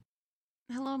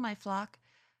Hello, my flock.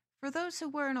 For those who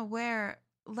weren't aware,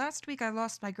 last week I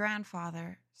lost my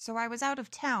grandfather, so I was out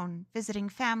of town visiting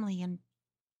family and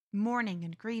mourning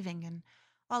and grieving and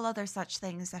all other such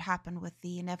things that happen with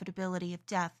the inevitability of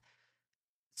death.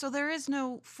 So there is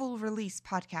no full release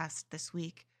podcast this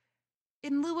week.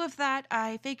 In lieu of that,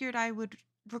 I figured I would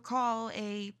recall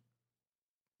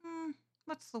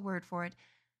what's the word for it?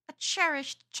 A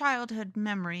cherished childhood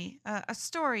memory, a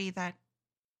story that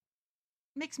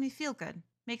makes me feel good,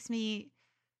 makes me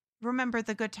remember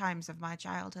the good times of my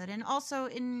childhood. And also,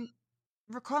 in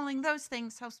recalling those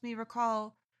things, helps me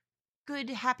recall good,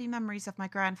 happy memories of my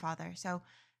grandfather. So,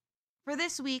 for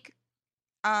this week,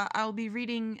 I'll be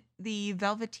reading The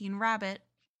Velveteen Rabbit,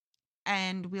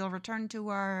 and we'll return to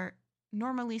our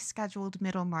normally scheduled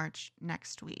Middlemarch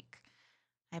next week.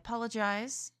 I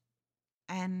apologize,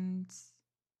 and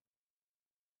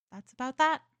that's about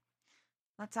that.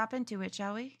 Let's hop into it,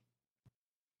 shall we?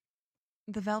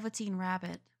 The Velveteen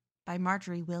Rabbit by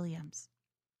Margery Williams.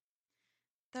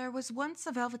 There was once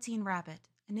a Velveteen Rabbit,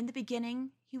 and in the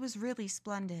beginning he was really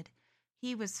splendid.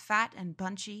 He was fat and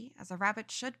bunchy, as a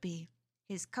rabbit should be.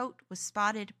 His coat was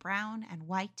spotted brown and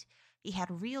white. He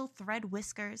had real thread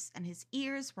whiskers, and his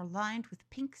ears were lined with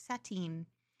pink sateen.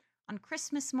 On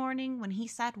Christmas morning, when he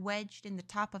sat wedged in the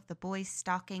top of the boy's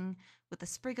stocking, with a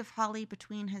sprig of holly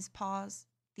between his paws,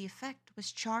 the effect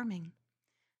was charming.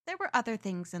 There were other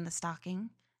things in the stocking: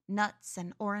 nuts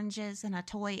and oranges and a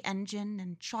toy engine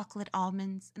and chocolate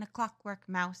almonds and a clockwork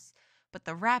mouse, but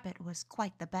the rabbit was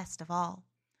quite the best of all.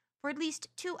 For at least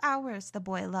 2 hours the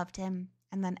boy loved him,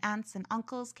 and then aunts and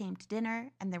uncles came to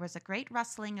dinner, and there was a great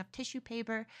rustling of tissue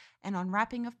paper and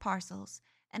unwrapping of parcels,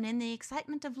 and in the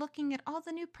excitement of looking at all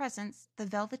the new presents, the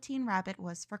Velveteen Rabbit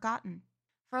was forgotten.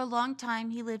 For a long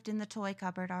time he lived in the toy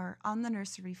cupboard or on the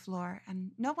nursery floor,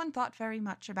 and no one thought very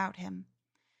much about him.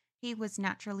 He was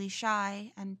naturally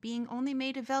shy, and being only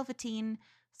made of velveteen,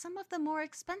 some of the more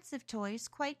expensive toys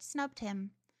quite snubbed him.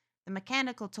 The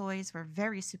mechanical toys were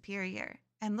very superior,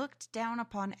 and looked down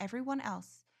upon everyone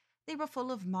else. They were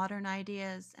full of modern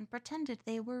ideas, and pretended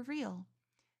they were real.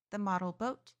 The model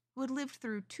boat, who had lived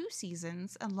through 2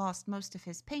 seasons and lost most of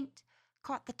his paint,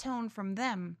 caught the tone from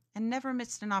them, and never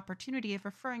missed an opportunity of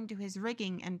referring to his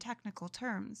rigging in technical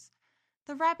terms.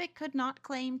 The rabbit could not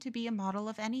claim to be a model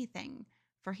of anything,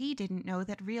 for he didn't know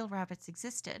that real rabbits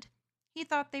existed. He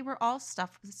thought they were all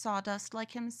stuffed with sawdust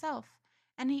like himself,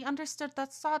 and he understood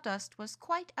that sawdust was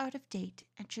quite out of date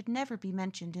and should never be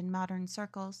mentioned in modern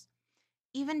circles.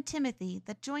 Even Timothy,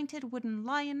 the jointed wooden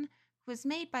lion, who was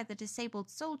made by the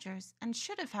disabled soldiers and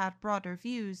should have had broader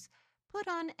views, put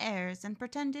on airs and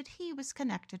pretended he was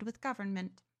connected with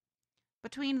government.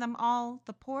 Between them all,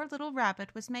 the poor little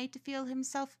rabbit was made to feel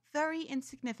himself very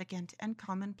insignificant and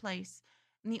commonplace,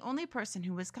 and the only person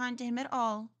who was kind to him at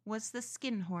all was the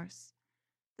Skin Horse.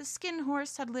 The Skin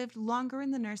Horse had lived longer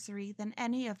in the nursery than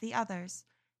any of the others.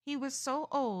 He was so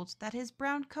old that his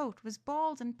brown coat was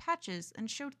bald in patches and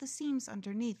showed the seams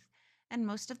underneath, and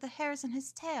most of the hairs in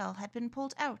his tail had been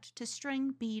pulled out to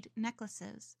string bead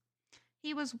necklaces.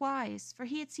 He was wise, for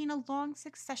he had seen a long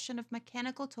succession of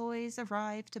mechanical toys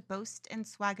arrive to boast and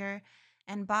swagger,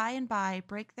 and by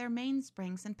break their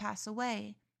mainsprings and pass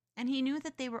away, and he knew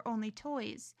that they were only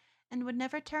toys, and would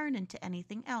never turn into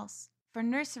anything else, for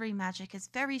nursery magic is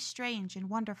very strange and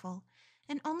wonderful,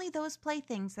 and only those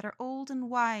playthings that are old and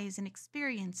wise and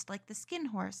experienced like the Skin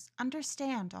Horse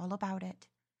understand all about it.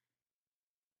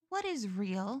 "What is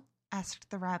real?" asked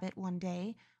the rabbit one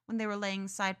day, when they were laying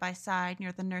side by side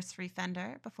near the nursery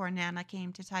fender before Nana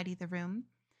came to tidy the room.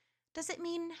 "Does it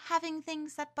mean having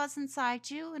things that buzz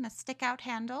inside you and a stick-out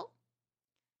handle?"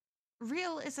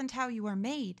 "Real isn't how you are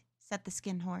made," said the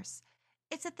Skin Horse.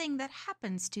 "It's a thing that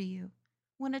happens to you.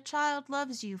 When a child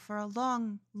loves you for a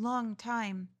long, long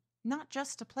time, not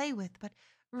just to play with, but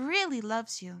really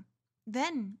loves you,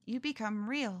 then you become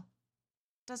real."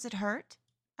 "Does it hurt?"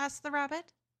 asked the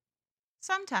rabbit.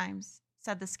 "Sometimes,"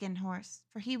 said the Skin Horse,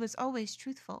 for he was always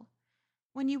truthful.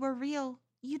 "When you are real,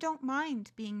 you don't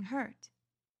mind being hurt."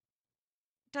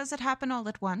 "Does it happen all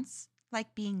at once,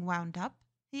 like being wound up?"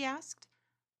 he asked.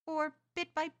 "Or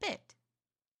bit by bit?"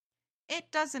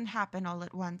 "It doesn't happen all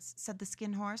at once," said the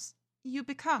Skin Horse. "You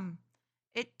become.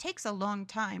 It takes a long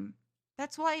time.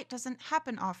 That's why it doesn't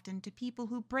happen often to people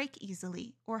who break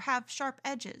easily, or have sharp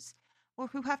edges, or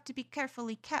who have to be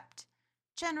carefully kept.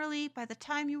 Generally, by the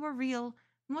time you are real,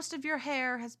 most of your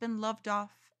hair has been loved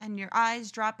off, and your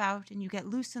eyes drop out, and you get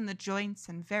loose in the joints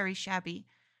and very shabby.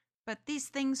 But these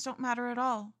things don't matter at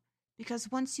all,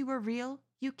 because once you are real,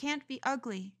 you can't be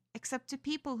ugly, except to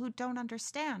people who don't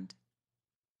understand."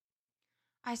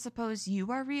 "I suppose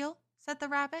you are real?" said the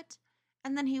rabbit.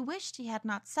 and then he wished he had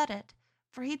not said it,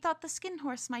 for he thought the Skin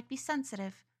Horse might be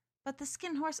sensitive, but the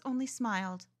Skin Horse only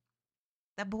smiled.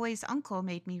 "The boy's uncle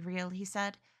made me real," he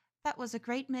said. "That was a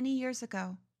great many years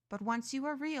ago, but once you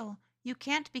are real, you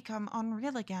can't become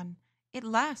unreal again. It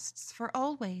lasts for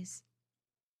always."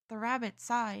 The rabbit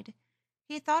sighed.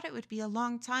 He thought it would be a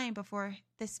long time before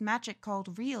this magic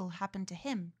called real happened to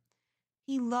him.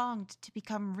 He longed to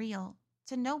become real,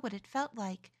 to know what it felt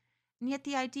like, and yet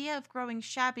the idea of growing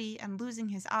shabby and losing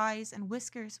his eyes and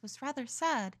whiskers was rather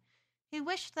sad. He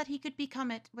wished that he could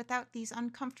become it without these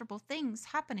uncomfortable things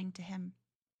happening to him.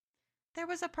 There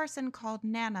was a person called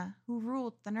Nana who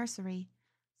ruled the nursery.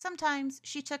 Sometimes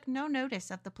she took no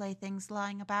notice of the playthings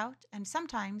lying about, and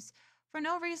sometimes, for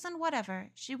no reason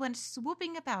whatever, she went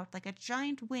swooping about like a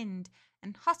giant wind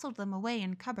and hustled them away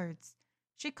in cupboards.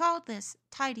 She called this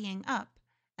tidying up,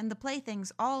 and the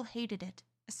playthings all hated it,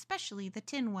 especially the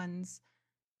tin ones.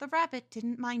 The rabbit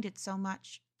didn't mind it so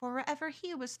much, for wherever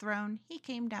he was thrown, he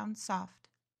came down soft.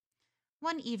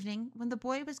 One evening, when the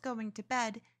boy was going to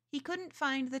bed, he couldn't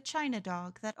find the china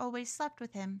dog that always slept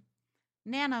with him.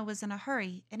 Nana was in a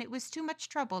hurry, and it was too much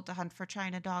trouble to hunt for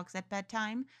china dogs at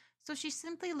bedtime, so she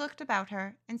simply looked about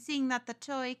her, and seeing that the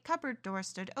toy cupboard door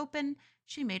stood open,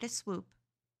 she made a swoop.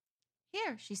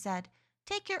 "Here," she said,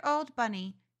 "take your old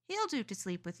bunny. He'll do to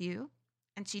sleep with you."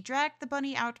 And she dragged the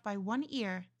bunny out by one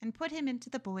ear and put him into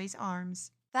the boy's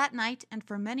arms. That night, and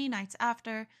for many nights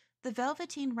after, the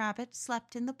Velveteen Rabbit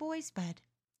slept in the boy's bed.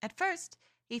 At first,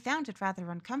 he found it rather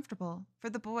uncomfortable, for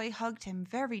the boy hugged him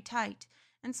very tight,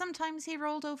 and sometimes he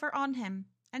rolled over on him,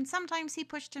 and sometimes he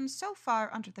pushed him so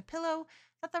far under the pillow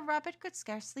that the rabbit could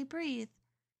scarcely breathe.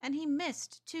 And he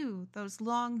missed, too, those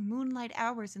long moonlight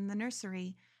hours in the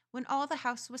nursery, when all the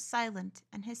house was silent,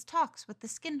 and his talks with the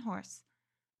Skin Horse.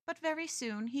 But very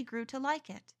soon he grew to like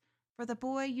it, for the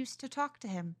boy used to talk to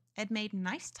him, and made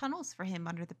nice tunnels for him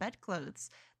under the bedclothes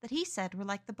that he said were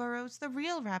like the burrows the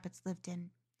real rabbits lived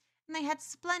in. And they had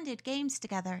splendid games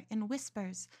together in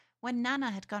whispers when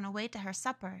Nana had gone away to her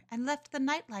supper and left the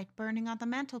nightlight burning on the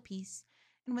mantelpiece,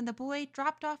 and when the boy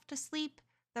dropped off to sleep,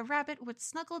 the rabbit would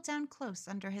snuggle down close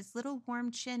under his little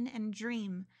warm chin and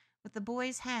dream, with the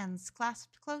boy's hands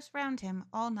clasped close round him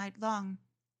all night long.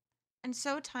 And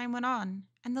so time went on,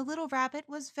 and the little rabbit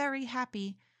was very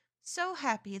happy, so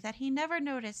happy that he never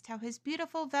noticed how his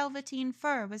beautiful velveteen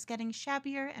fur was getting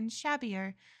shabbier and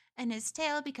shabbier, and his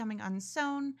tail becoming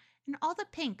unsewn, and all the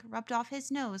pink rubbed off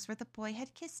his nose where the boy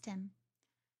had kissed him.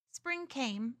 Spring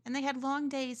came, and they had long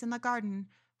days in the garden,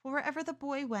 for wherever the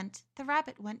boy went, the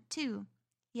rabbit went too.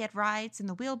 He had rides in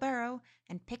the wheelbarrow,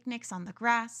 and picnics on the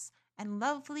grass, and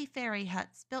lovely fairy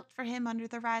huts built for him under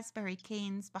the raspberry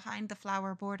canes behind the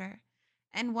flower border.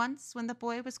 And once, when the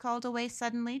boy was called away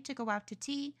suddenly to go out to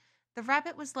tea, the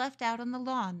rabbit was left out on the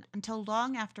lawn until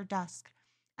long after dusk,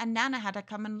 and Nana had to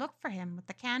come and look for him with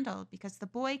the candle because the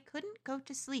boy couldn't go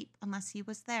to sleep unless he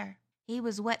was there. He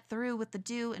was wet through with the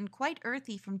dew and quite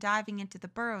earthy from diving into the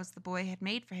burrows the boy had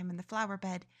made for him in the flower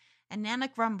bed, and Nana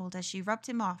grumbled as she rubbed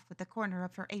him off with the corner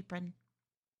of her apron.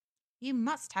 "You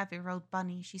must have your old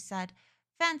bunny," she said.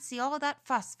 "Fancy all that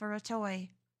fuss for a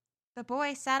toy." The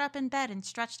boy sat up in bed and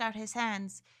stretched out his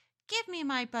hands. "Give me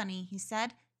my bunny," he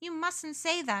said. "You mustn't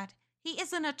say that. He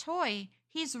isn't a toy.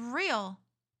 He's real."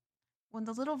 When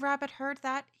the little rabbit heard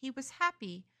that, he was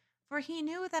happy, for he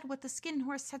knew that what the Skin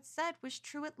Horse had said was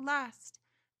true at last.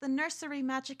 The nursery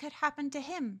magic had happened to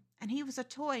him, and he was a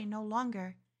toy no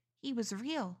longer. He was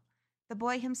real. The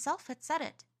boy himself had said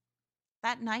it.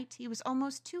 That night he was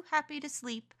almost too happy to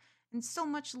sleep, and so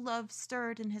much love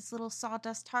stirred in his little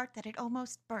sawdust heart that it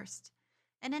almost burst.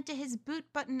 And into his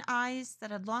boot-button eyes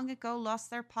that had long ago lost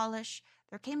their polish,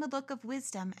 there came a look of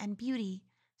wisdom and beauty,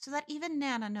 so that even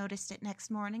Nana noticed it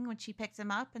next morning when she picked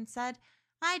him up and said,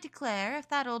 "I declare if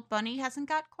that old bunny hasn't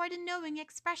got quite a knowing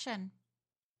expression."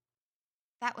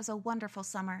 That was a wonderful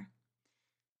summer.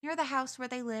 Near the house where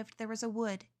they lived there was a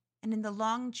wood, and in the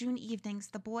long June evenings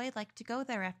the boy liked to go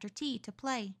there after tea to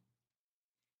play.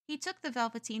 He took the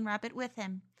Velveteen Rabbit with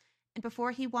him, and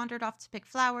before he wandered off to pick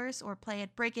flowers or play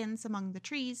at brigands among the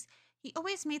trees, he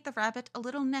always made the rabbit a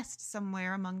little nest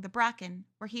somewhere among the bracken,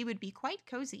 where he would be quite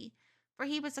cozy, for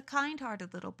he was a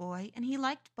kind-hearted little boy, and he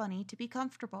liked Bunny to be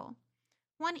comfortable.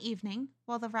 One evening,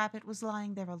 while the rabbit was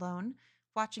lying there alone,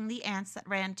 watching the ants that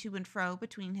ran to and fro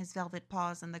between his velvet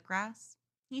paws in the grass,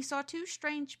 he saw two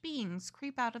strange beings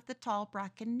creep out of the tall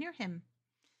bracken near him.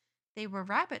 They were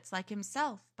rabbits like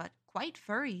himself, but quite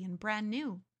furry and brand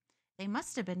new. They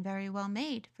must have been very well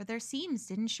made, for their seams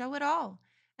didn't show at all,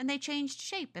 and they changed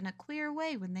shape in a queer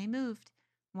way when they moved.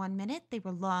 One minute they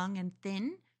were long and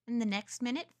thin, and the next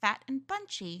minute fat and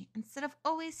bunchy, instead of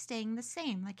always staying the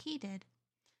same like he did.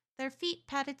 Their feet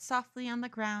patted softly on the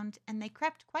ground, and they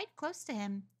crept quite close to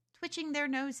him, twitching their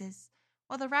noses,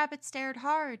 while the rabbit stared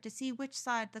hard to see which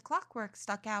side the clockwork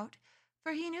stuck out,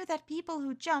 for he knew that people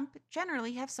who jump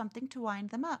generally have something to wind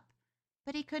them up.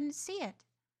 But he couldn't see it.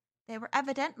 They were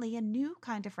evidently a new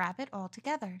kind of rabbit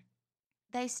altogether.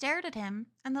 They stared at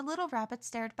him, and the little rabbit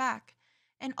stared back,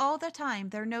 and all the time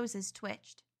their noses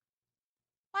twitched.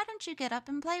 "Why don't you get up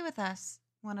and play with us?"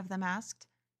 one of them asked.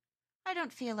 "I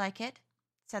don't feel like it,"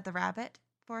 said the rabbit,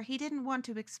 for he didn't want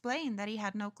to explain that he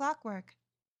had no clockwork.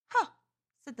 "Huh!"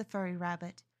 said the furry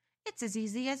rabbit. "It's as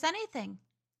easy as anything."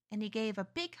 And he gave a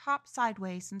big hop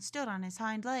sideways and stood on his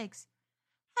hind legs.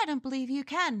 "I don't believe you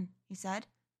can," he said.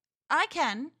 "I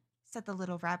can," said the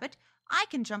little rabbit. "I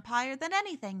can jump higher than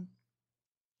anything."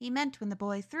 He meant when the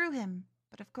boy threw him,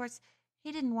 but of course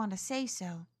he didn't want to say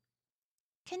so.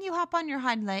 "Can you hop on your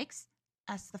hind legs?"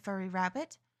 asked the furry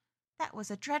rabbit. That was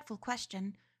a dreadful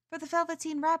question, for the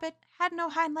Velveteen Rabbit had no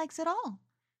hind legs at all.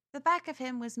 The back of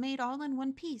him was made all in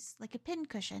one piece, like a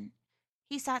pincushion.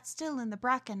 He sat still in the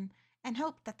bracken and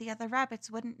hoped that the other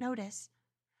rabbits wouldn't notice.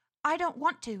 "I don't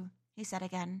want to," he said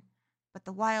again. But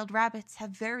the wild rabbits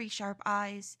have very sharp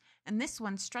eyes, and this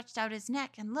one stretched out his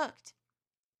neck and looked.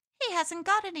 "He hasn't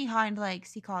got any hind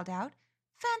legs," he called out.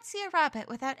 "Fancy a rabbit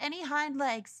without any hind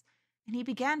legs!" And he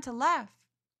began to laugh.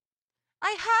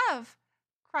 "I have!"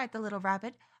 cried the little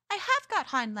rabbit. "I have got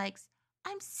hind legs.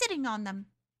 I'm sitting on them."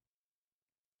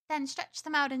 "Then stretch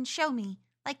them out and show me,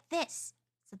 like this,"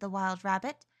 said the wild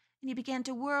rabbit, and he began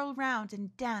to whirl round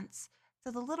and dance, so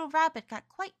the little rabbit got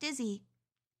quite dizzy.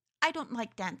 "I don't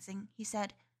like dancing," he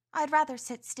said. "I'd rather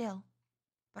sit still."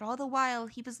 But all the while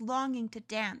he was longing to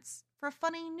dance, for a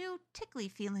funny new tickly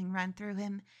feeling ran through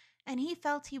him, and he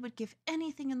felt he would give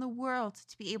anything in the world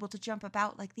to be able to jump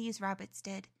about like these rabbits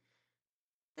did.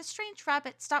 The strange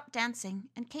rabbit stopped dancing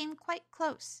and came quite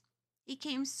close. He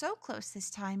came so close this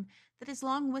time that his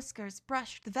long whiskers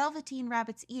brushed the Velveteen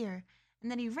Rabbit's ear,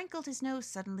 and then he wrinkled his nose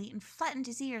suddenly and flattened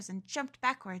his ears and jumped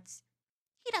backwards.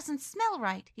 "He doesn't smell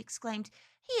right," he exclaimed.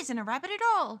 "He isn't a rabbit at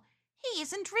all. He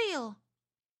isn't real."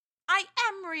 "I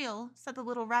am real," said the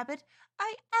little rabbit.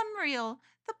 "I am real.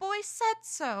 The boy said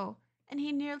so." And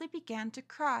he nearly began to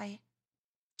cry.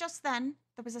 Just then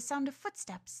there was a sound of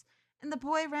footsteps, and the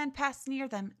boy ran past near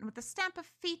them, and with a stamp of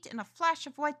feet and a flash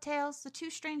of white tails, the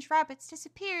two strange rabbits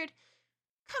disappeared.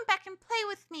 "Come back and play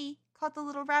with me," called the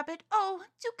little rabbit. "Oh,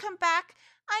 do come back.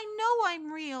 I know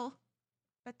I'm real."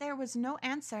 But there was no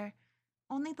answer.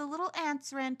 Only the little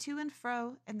ants ran to and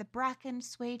fro, and the bracken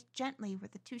swayed gently where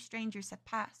the two strangers had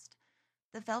passed.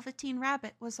 The Velveteen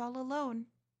Rabbit was all alone.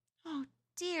 "Oh,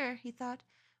 dear," he thought.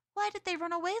 "Why did they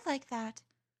run away like that?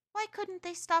 Why couldn't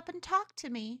they stop and talk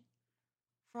to me?"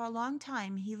 For a long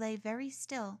time he lay very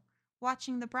still,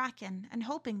 watching the bracken and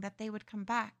hoping that they would come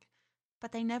back.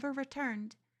 But they never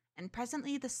returned, and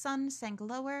presently the sun sank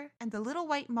lower and the little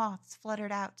white moths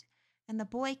fluttered out, and the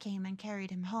boy came and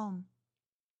carried him home.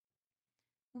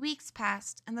 Weeks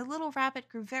passed, and the little rabbit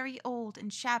grew very old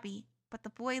and shabby, but the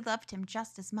boy loved him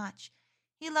just as much.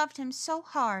 He loved him so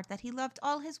hard that he loved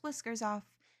all his whiskers off,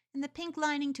 and the pink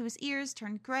lining to his ears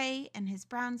turned gray, and his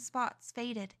brown spots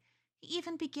faded. He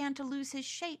even began to lose his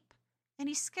shape, and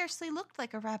he scarcely looked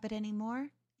like a rabbit any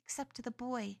more, except to the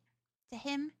boy. To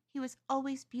him, he was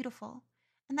always beautiful,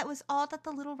 and that was all that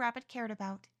the little rabbit cared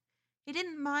about. He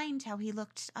didn't mind how he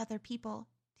looked to other people,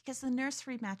 because the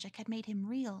nursery magic had made him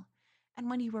real, and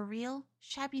when you were real,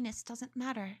 shabbiness doesn't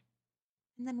matter.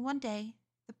 And then one day,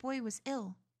 the boy was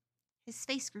ill. His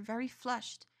face grew very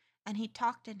flushed, and he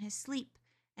talked in his sleep,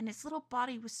 and his little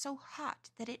body was so hot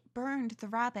that it burned the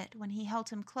rabbit when he held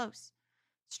him close.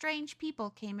 Strange people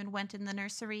came and went in the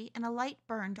nursery, and a light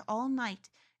burned all night,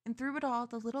 and through it all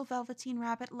the little Velveteen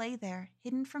Rabbit lay there,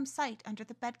 hidden from sight under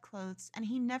the bedclothes, and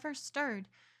he never stirred,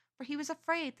 for he was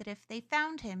afraid that if they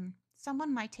found him,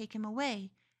 someone might take him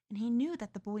away, and he knew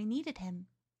that the boy needed him.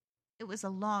 It was a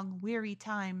long, weary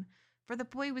time, for the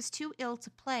boy was too ill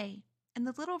to play, and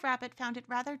the little rabbit found it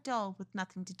rather dull with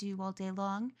nothing to do all day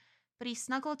long, but he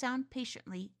snuggled down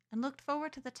patiently and looked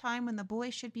forward to the time when the boy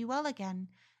should be well again,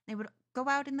 and they would go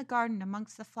out in the garden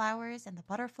amongst the flowers and the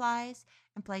butterflies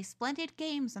and play splendid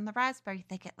games on the raspberry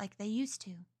thicket like they used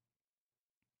to.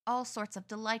 All sorts of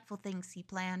delightful things he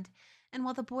planned, and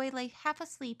while the boy lay half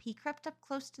asleep he crept up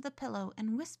close to the pillow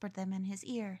and whispered them in his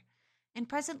ear. And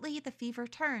presently the fever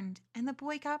turned, and the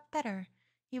boy got better.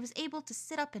 He was able to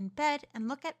sit up in bed and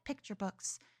look at picture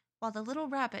books, while the little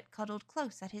rabbit cuddled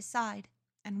close at his side,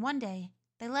 and one day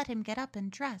they let him get up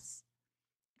and dress.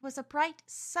 It was a bright,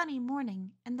 sunny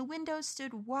morning, and the windows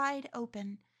stood wide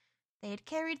open. They had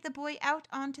carried the boy out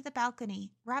onto the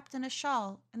balcony, wrapped in a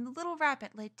shawl, and the little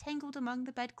rabbit lay tangled among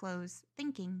the bedclothes,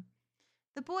 thinking.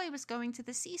 The boy was going to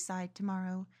the seaside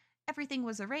tomorrow. Everything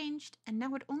was arranged, and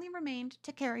now it only remained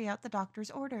to carry out the doctor's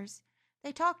orders.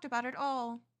 They talked about it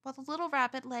all, while the little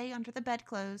rabbit lay under the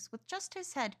bedclothes with just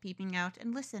his head peeping out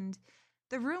and listened.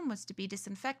 The room was to be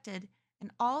disinfected,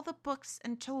 and all the books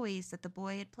and toys that the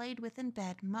boy had played with in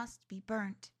bed must be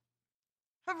burnt.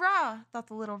 Hurrah! Thought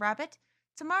the little rabbit.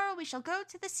 Tomorrow we shall go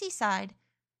to the seaside.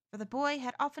 For the boy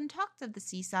had often talked of the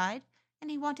seaside, and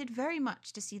he wanted very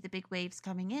much to see the big waves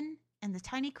coming in, and the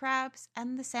tiny crabs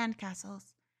and the sand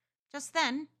castles. Just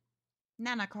then,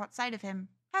 Nana caught sight of him.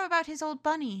 How about his old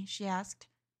bunny? She asked.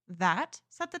 That?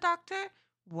 Said the doctor.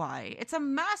 Why, it's a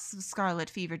mass of scarlet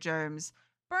fever germs.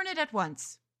 Burn it at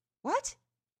once. What?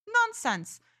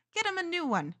 Nonsense! Get him a new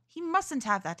one. He mustn't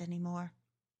have that any more.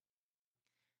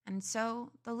 And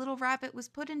so the little rabbit was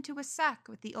put into a sack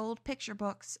with the old picture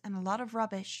books and a lot of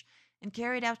rubbish, and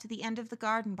carried out to the end of the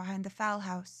garden behind the fowl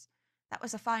house. That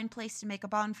was a fine place to make a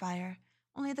bonfire,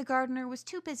 only the gardener was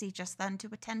too busy just then to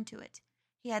attend to it.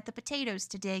 He had the potatoes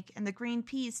to dig and the green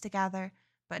peas to gather,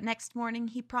 but next morning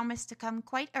he promised to come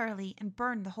quite early and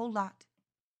burn the whole lot.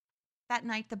 That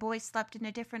night the boy slept in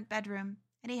a different bedroom,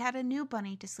 and he had a new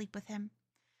bunny to sleep with him.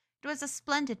 It was a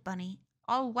splendid bunny,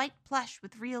 all white plush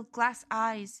with real glass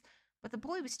eyes, but the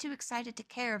boy was too excited to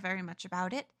care very much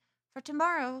about it, for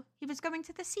tomorrow he was going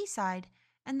to the seaside,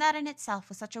 and that in itself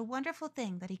was such a wonderful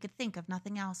thing that he could think of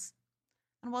nothing else.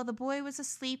 And while the boy was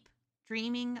asleep,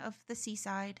 dreaming of the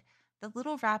seaside, the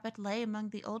little rabbit lay among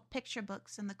the old picture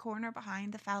books in the corner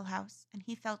behind the fowl house, and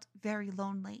he felt very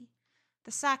lonely.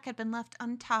 The sack had been left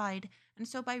untied, and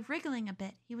so by wriggling a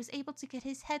bit he was able to get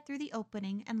his head through the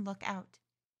opening and look out.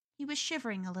 He was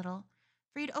shivering a little,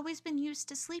 for he'd always been used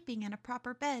to sleeping in a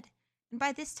proper bed, and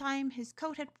by this time his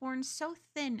coat had worn so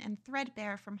thin and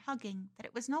threadbare from hugging that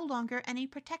it was no longer any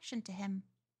protection to him.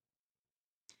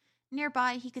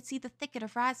 Nearby he could see the thicket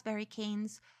of raspberry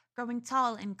canes, growing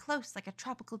tall and close like a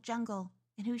tropical jungle,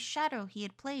 in whose shadow he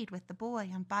had played with the boy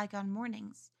on bygone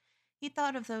mornings. He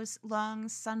thought of those long,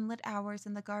 sunlit hours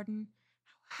in the garden,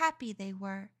 how happy they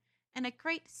were, and a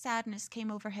great sadness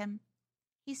came over him.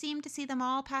 He seemed to see them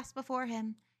all pass before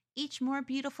him, each more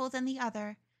beautiful than the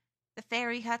other. The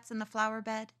fairy huts in the flower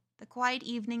bed, the quiet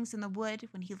evenings in the wood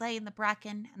when he lay in the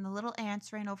bracken and the little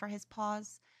ants ran over his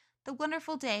paws, the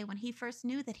wonderful day when he first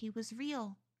knew that he was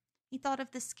real. He thought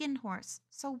of the skin horse,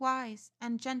 so wise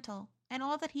and gentle, and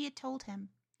all that he had told him.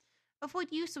 Of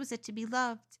what use was it to be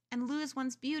loved and lose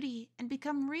one's beauty and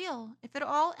become real if it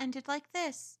all ended like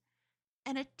this?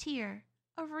 And a tear,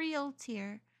 a real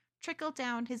tear, trickled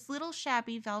down his little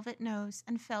shabby velvet nose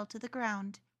and fell to the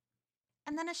ground.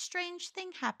 And then a strange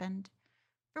thing happened,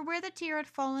 for where the tear had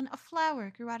fallen a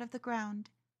flower grew out of the ground.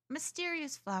 A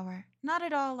mysterious flower, not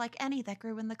at all like any that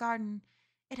grew in the garden.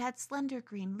 It had slender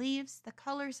green leaves, the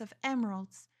colors of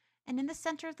emeralds, and in the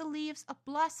center of the leaves a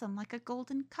blossom like a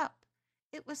golden cup.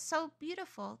 It was so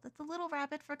beautiful that the little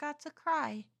rabbit forgot to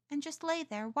cry and just lay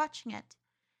there watching it.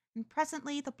 And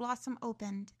presently the blossom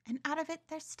opened, and out of it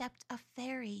there stepped a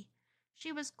fairy.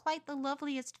 She was quite the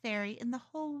loveliest fairy in the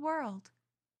whole world.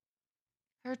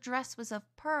 Her dress was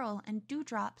of pearl and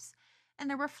dewdrops, and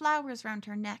there were flowers round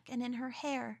her neck and in her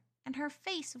hair, and her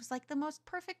face was like the most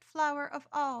perfect flower of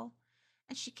all.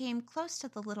 And she came close to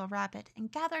the little rabbit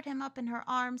and gathered him up in her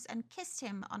arms and kissed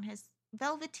him on his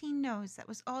velveteen nose that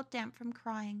was all damp from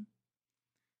crying.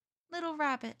 "Little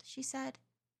rabbit," she said,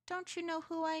 "don't you know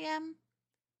who I am?"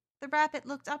 The rabbit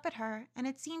looked up at her, and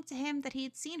it seemed to him that he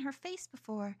had seen her face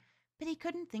before, but he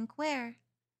couldn't think where.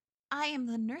 "I am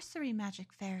the nursery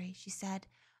magic fairy," she said.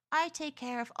 "I take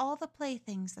care of all the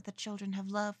playthings that the children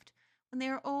have loved. When they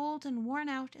are old and worn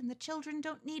out and the children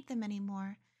don't need them any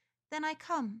more, then I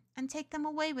come and take them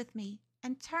away with me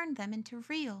and turn them into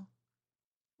real."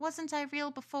 "Wasn't I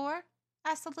real before?"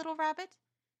 asked the little rabbit.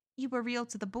 "You were real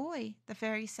to the boy," the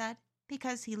fairy said,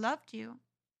 "because he loved you.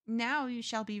 Now you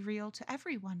shall be real to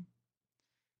everyone."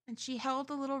 And she held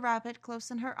the little rabbit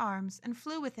close in her arms and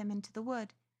flew with him into the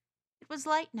wood. It was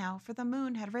light now, for the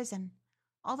moon had risen.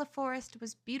 All the forest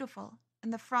was beautiful,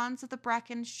 and the fronds of the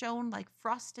bracken shone like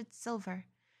frosted silver.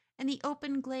 In the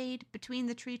open glade between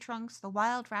the tree trunks the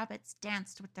wild rabbits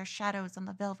danced with their shadows on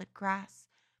the velvet grass.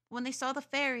 But when they saw the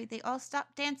fairy, they all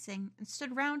stopped dancing and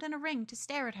stood round in a ring to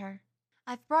stare at her.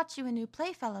 "I've brought you a new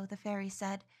playfellow," the fairy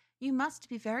said. "You must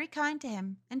be very kind to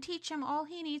him and teach him all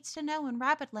he needs to know in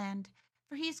Rabbitland,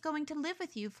 for he is going to live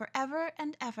with you for ever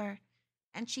and ever."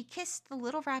 And she kissed the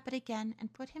little rabbit again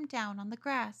and put him down on the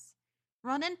grass.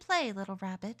 "Run and play, little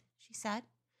rabbit," she said.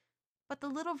 But the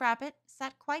little rabbit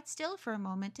sat quite still for a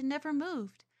moment and never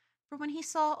moved, For when he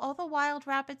saw all the wild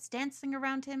rabbits dancing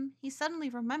around him, he suddenly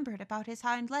remembered about his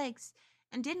hind legs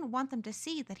and didn't want them to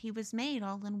see that he was made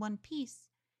all in one piece.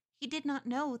 He did not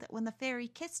know that when the fairy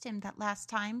kissed him that last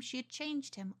time, she had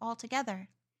changed him altogether.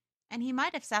 And he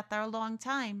might have sat there a long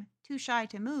time, too shy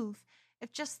to move,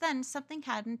 if just then something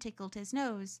hadn't tickled his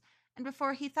nose, and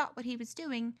before he thought what he was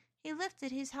doing, he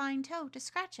lifted his hind toe to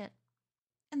scratch it.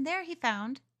 And there he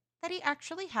found that he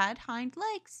actually had hind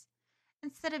legs.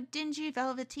 Instead of dingy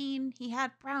velveteen, he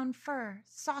had brown fur,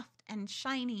 soft and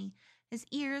shiny. His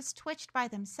ears twitched by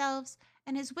themselves,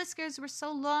 and his whiskers were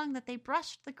so long that they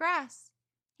brushed the grass.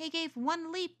 He gave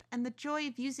one leap, and the joy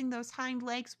of using those hind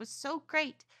legs was so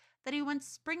great that he went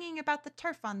springing about the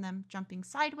turf on them, jumping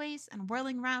sideways and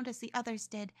whirling round as the others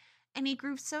did, and he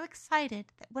grew so excited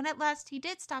that when at last he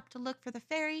did stop to look for the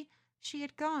fairy, she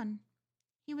had gone.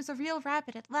 He was a real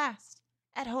rabbit at last,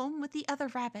 at home with the other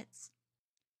rabbits.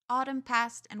 Autumn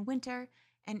passed and winter,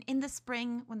 and in the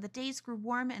spring, when the days grew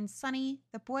warm and sunny,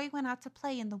 the boy went out to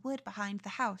play in the wood behind the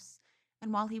house.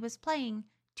 And while he was playing,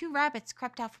 2 rabbits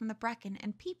crept out from the bracken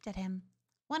and peeped at him.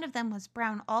 One of them was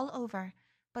brown all over,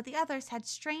 but the others had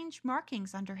strange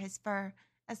markings under his fur,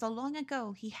 as though long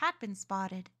ago he had been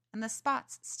spotted, and the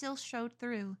spots still showed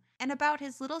through. And about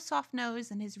his little soft nose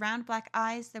and his round black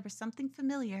eyes there was something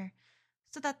familiar,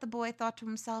 so that the boy thought to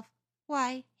himself,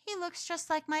 "Why, he looks just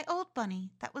like my old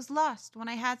bunny that was lost when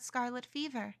I had scarlet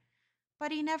fever."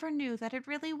 But he never knew that it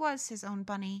really was his own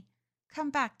bunny, come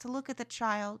back to look at the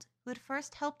child who had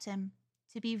first helped him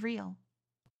to be real.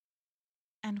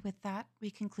 And with that, we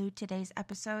conclude today's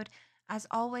episode. As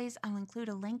always, I'll include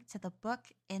a link to the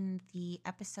book in the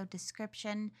episode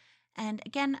description. And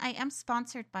again, I am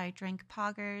sponsored by Drink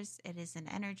Poggers. It is an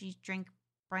energy drink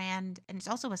brand, and it's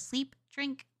also a sleep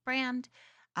drink brand.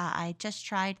 I just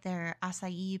tried their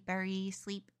acai berry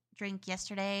sleep drink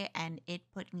yesterday, and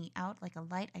it put me out like a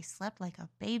light. I slept like a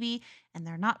baby, and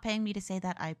they're not paying me to say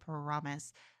that, I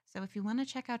promise. So if you want to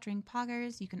check out Drink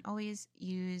Poggers, you can always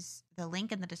use the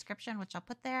link in the description, which I'll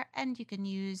put there, and you can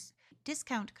use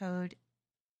discount code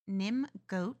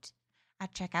NIMGOAT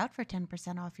at checkout for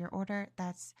 10% off your order.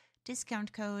 That's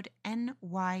discount code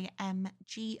NYMGOAT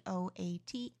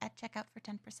at checkout for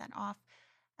 10% off.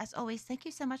 As always, thank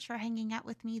you so much for hanging out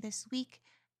with me this week,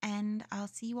 and I'll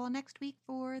see you all next week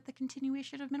for the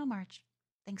continuation of Middlemarch.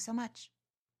 Thanks so much.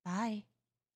 Bye.